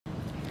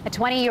A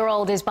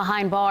 20-year-old is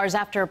behind bars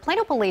after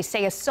Plano police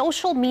say a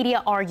social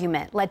media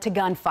argument led to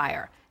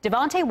gunfire.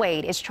 Devontae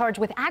Wade is charged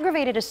with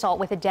aggravated assault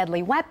with a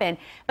deadly weapon,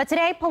 but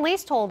today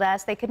police told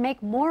us they could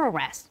make more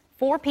arrests.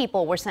 4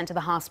 people were sent to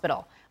the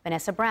hospital.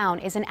 Vanessa Brown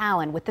is in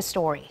Allen with the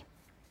story.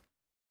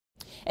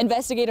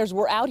 Investigators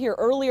were out here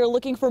earlier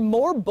looking for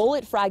more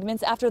bullet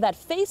fragments after that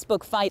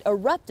Facebook fight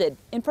erupted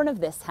in front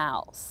of this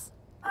house.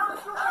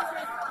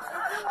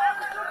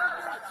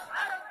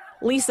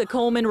 Lisa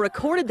Coleman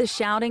recorded the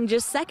shouting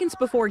just seconds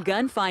before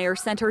gunfire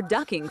sent her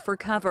ducking for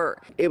cover.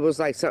 It was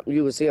like something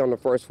you would see on the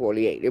first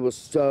 48. It was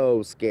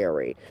so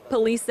scary.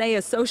 Police say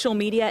a social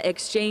media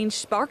exchange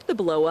sparked the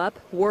blow-up,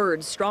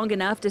 words strong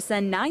enough to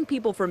send 9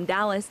 people from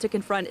Dallas to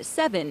confront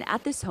 7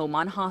 at this home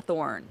on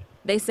Hawthorne.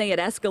 They say it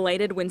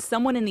escalated when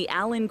someone in the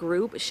Allen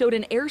group showed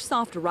an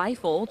airsoft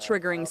rifle,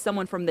 triggering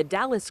someone from the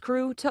Dallas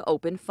crew to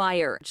open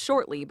fire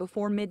shortly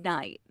before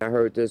midnight. I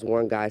heard this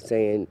one guy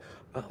saying,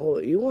 "Oh,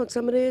 you want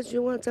some of this?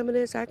 You want some of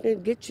this? I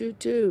can get you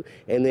too."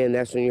 And then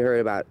that's when you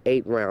heard about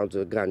 8 rounds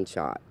of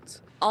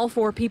gunshots. All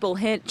 4 people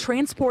hit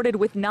transported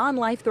with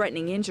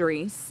non-life-threatening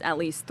injuries, at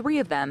least 3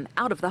 of them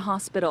out of the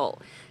hospital.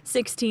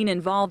 16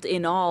 involved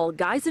in all,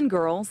 guys and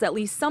girls, at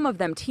least some of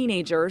them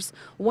teenagers,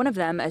 one of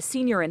them a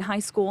senior in high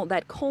school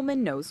that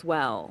Coleman knows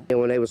well. And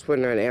when they was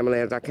putting her in the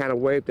ambulance, I kind of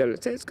waved at her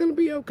and said, "It's going to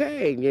be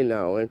okay," you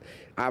know, and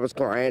I was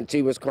crying,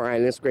 she was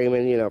crying and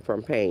screaming, you know,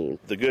 from pain.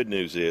 The good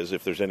news is,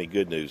 if there's any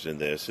good news in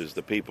this, is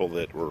the people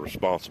that were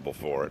responsible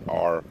for it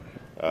are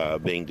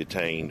being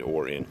detained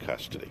or in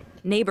custody.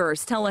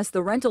 Neighbors tell us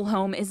the rental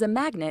home is a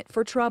magnet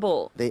for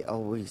trouble. They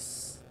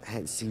always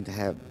seem to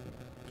have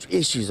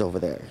issues over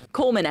there.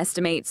 Coleman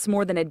estimates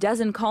more than a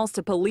dozen calls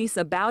to police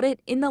about it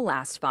in the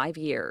last 5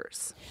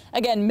 years.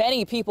 Again,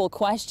 many people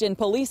question.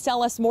 Police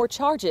tell us more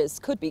charges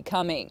could be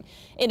coming.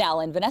 In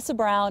Allen, Vanessa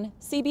Brown,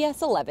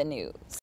 CBS 11 News.